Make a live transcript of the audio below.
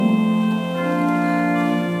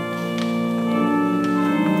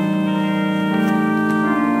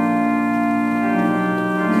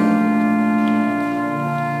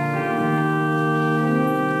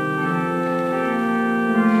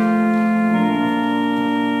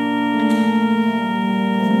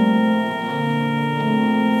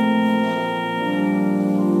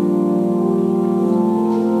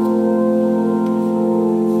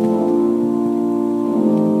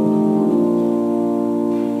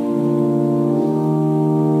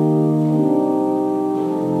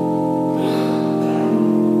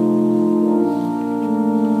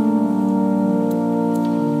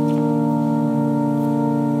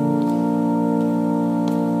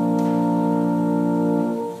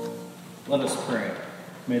Let us pray.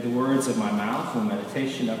 May the words of my mouth and the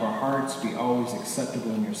meditation of our hearts be always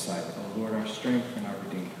acceptable in your sight, O Lord, our strength and our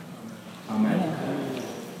Redeemer. Amen.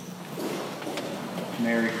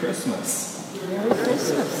 Merry Christmas. Merry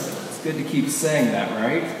Christmas. It's good to keep saying that,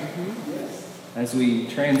 right? Mm-hmm. As we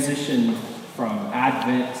transition from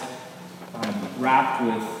Advent, wrapped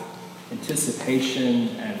with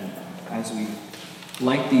anticipation, and as we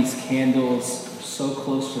light these candles, we're so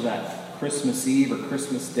close to that Christmas Eve or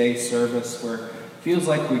Christmas Day service where it feels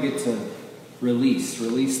like we get to release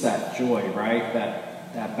that joy, right?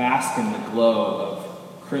 That bask in the glow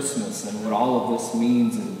of Christmas and what all of this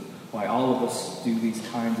means and why all of us do these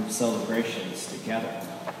kinds of celebrations together.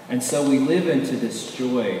 And so we live into this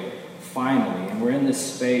joy finally, and we're in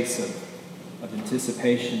this space of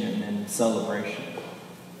anticipation and then celebration.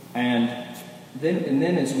 And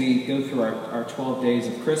then as we go through our 12 days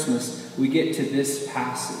of Christmas, we get to this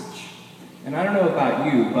passage. And I don't know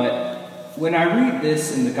about you, but when I read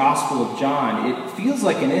this in the Gospel of John, it feels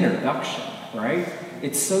like an introduction, right?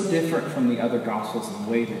 It's so different from the other Gospels in the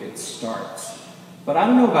way that it starts. But I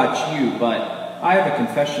don't know about you, but I have a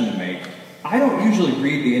confession to make. I don't usually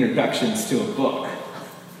read the introductions to a book.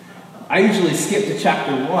 I usually skip to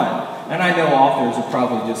chapter 1. And I know authors are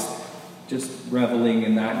probably just reveling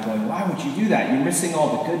in that and going, why would you do that? You're missing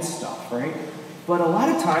all the good stuff, right? But a lot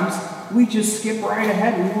of times, we just skip right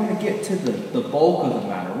ahead. We want to get to the bulk of the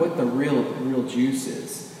matter, what the real juice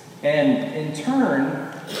is. And in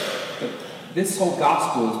turn, this whole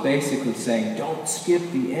gospel is basically saying, don't skip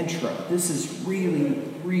the intro. This is really,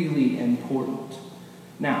 really important.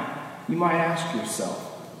 Now, you might ask yourself,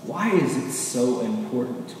 why is it so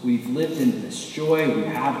important? We've lived in this joy. We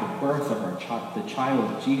have the birth of the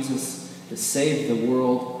child Jesus to save the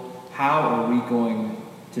world. How are we going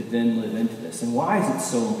to then live into this? And why is it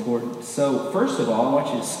so important? So, first of all, I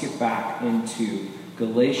want you to skip back into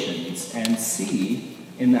Galatians and see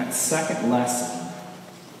in that second lesson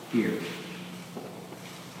here.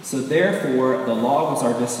 So therefore, the law was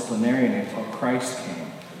our disciplinarian until Christ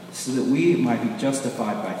came, so that we might be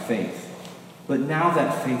justified by faith. But now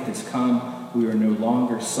that faith has come, we are no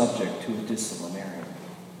longer subject to a disciplinarian.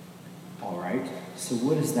 All right? So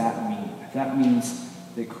what does that mean? That means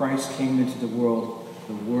that Christ came into the world,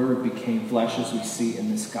 the Word became flesh, as we see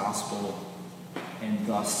in this gospel, and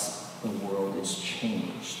thus the world is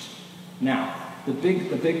changed. Now, the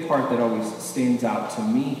big part that always stands out to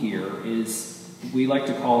me here is, we like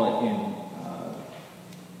to call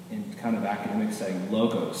it in kind of academic setting,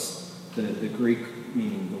 logos, the Greek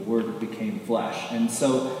meaning the Word became flesh. And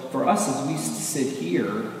so for us, as we sit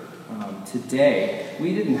here today,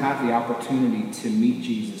 we didn't have the opportunity to meet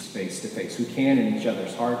Jesus face to face. We can in each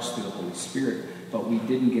other's hearts through the Holy Spirit, but we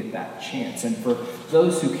didn't get that chance. And for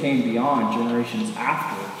those who came beyond, generations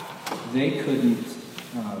after, they couldn't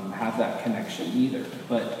have that connection either.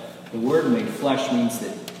 But the Word made flesh means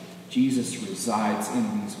that Jesus resides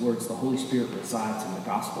in these words. The Holy Spirit resides in the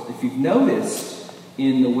gospel. If you've noticed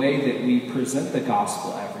in the way that we present the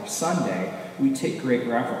gospel every Sunday, we take great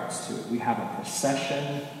reverence to it. We have a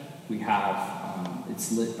procession. We have,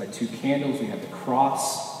 it's lit by 2 candles. We have the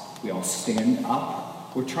cross. We all stand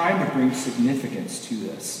up. We're trying to bring significance to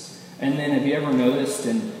this. And then have you ever noticed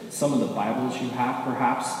in some of the Bibles you have,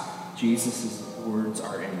 perhaps, Jesus' words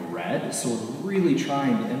are in red? So we're really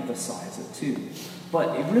trying to emphasize it too.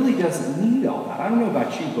 But it really doesn't need all that. I don't know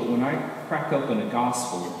about you, but when I crack open a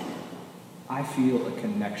gospel, I feel a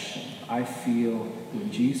connection. I feel,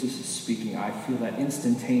 when Jesus is speaking, I feel that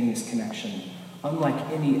instantaneous connection, unlike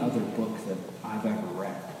any other book that I've ever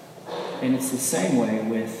read. And it's the same way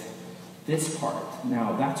with this part.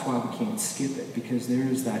 Now, that's why we can't skip it, because there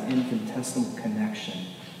is that infinitesimal connection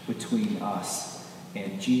between us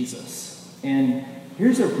and Jesus. And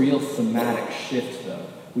here's a real thematic shift, though.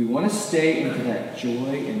 We want to stay into that joy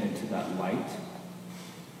and into that light,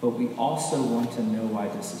 but we also want to know why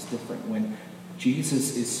this is different. When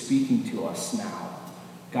Jesus is speaking to us now,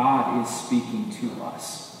 God is speaking to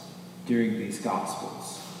us during these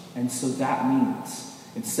Gospels. And so that means,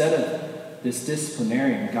 instead of this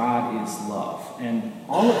disciplinarian, God is love. And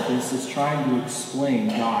all of this is trying to explain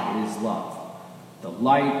God is love. The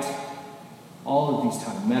light, all of these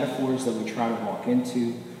kind of metaphors that we try to walk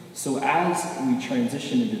into. So as we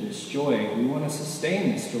transition into this joy, we want to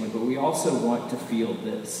sustain this joy, but we also want to feel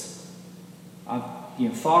this. I've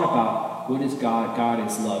thought about what is God? God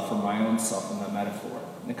is love for my own self in that metaphor.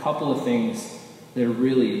 And a couple of things that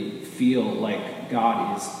really feel like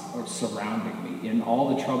God are surrounding me in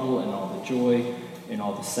all the trouble and all the joy and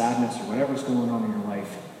all the sadness or whatever's going on in your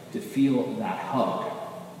life, to feel that hug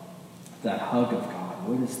of God.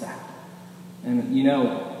 What is that? And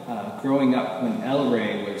growing up when El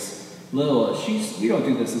Rey was little, we don't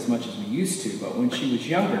do this as much as we used to, but when she was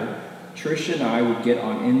younger, Trisha and I would get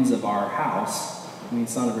on ends of our house. I mean,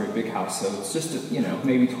 it's not a very big house, so it's just,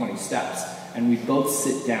 maybe 20 steps. And we'd both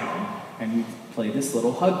sit down and we'd play this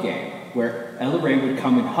little hug game where Ella Ray would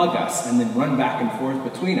come and hug us and then run back and forth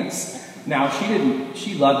between us. Now,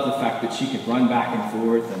 she loved the fact that she could run back and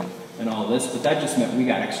forth and all this, but that just meant we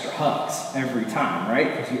got extra hugs every time,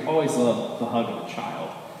 right? Because you always love the hug of a child,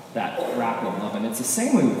 that rapid love. And it's the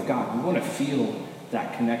same way with God. We want to feel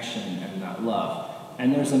that connection and that love.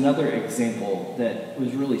 And there's another example that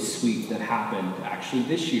was really sweet that happened actually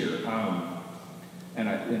this year.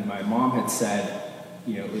 And my mom had said,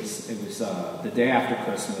 it was the day after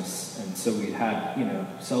Christmas, and so we had,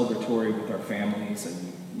 celebratory with our families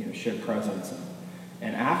and, shared presents.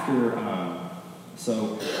 And after,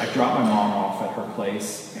 so I dropped my mom off at her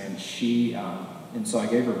place, and and so I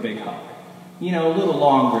gave her a big hug. A little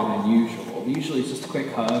longer than usual. Usually it's just a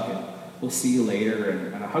quick hug, and we'll see you later.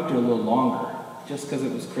 And I hugged her a little longer, just because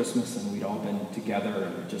it was Christmas and we'd all been together,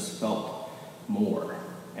 and it just felt more.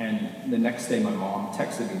 And the next day my mom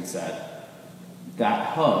texted me and said, that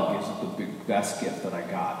hug is the best gift that I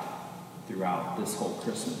got throughout this whole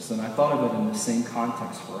Christmas. And I thought of it in the same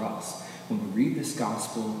context for us. When we read this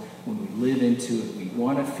gospel, when we live into it, we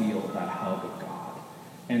want to feel that hug of God.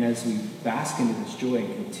 And as we bask into this joy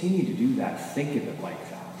and continue to do that, think of it like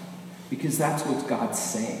that. Because that's what God's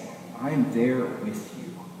saying. I am there with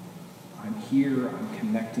you. I'm here. I'm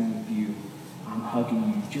connecting with you. I'm hugging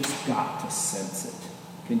you. You've just got to sense it.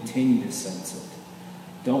 Continue to sense it.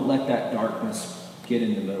 Don't let that darkness get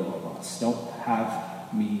in the middle of us. Don't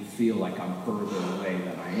have me feel like I'm further away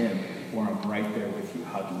than I am, or I'm right there with you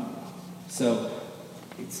hugging you. So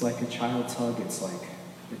it's like a child's hug. It's like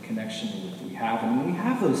the connection that we have. And when we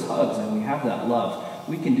have those hugs and we have that love,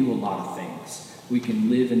 we can do a lot of things. We can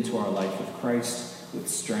live into our life with Christ with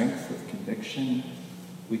strength, with conviction.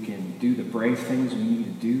 We can do the brave things we need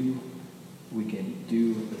to do. We can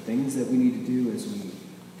do the things that we need to do as we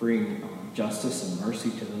bring justice and mercy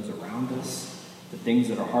to those around us, the things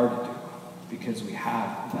that are hard to do, because we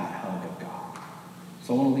have that hug of God.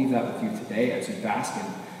 So I want to leave that with you today as we bask in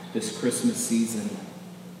this Christmas season.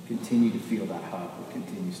 Continue to feel that hug that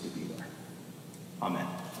continues to be there. Amen.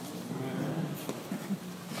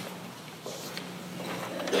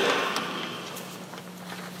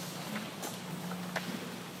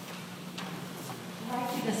 I'd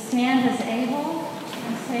like you to stand as able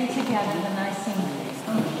and say together the Nicene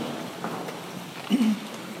Creed.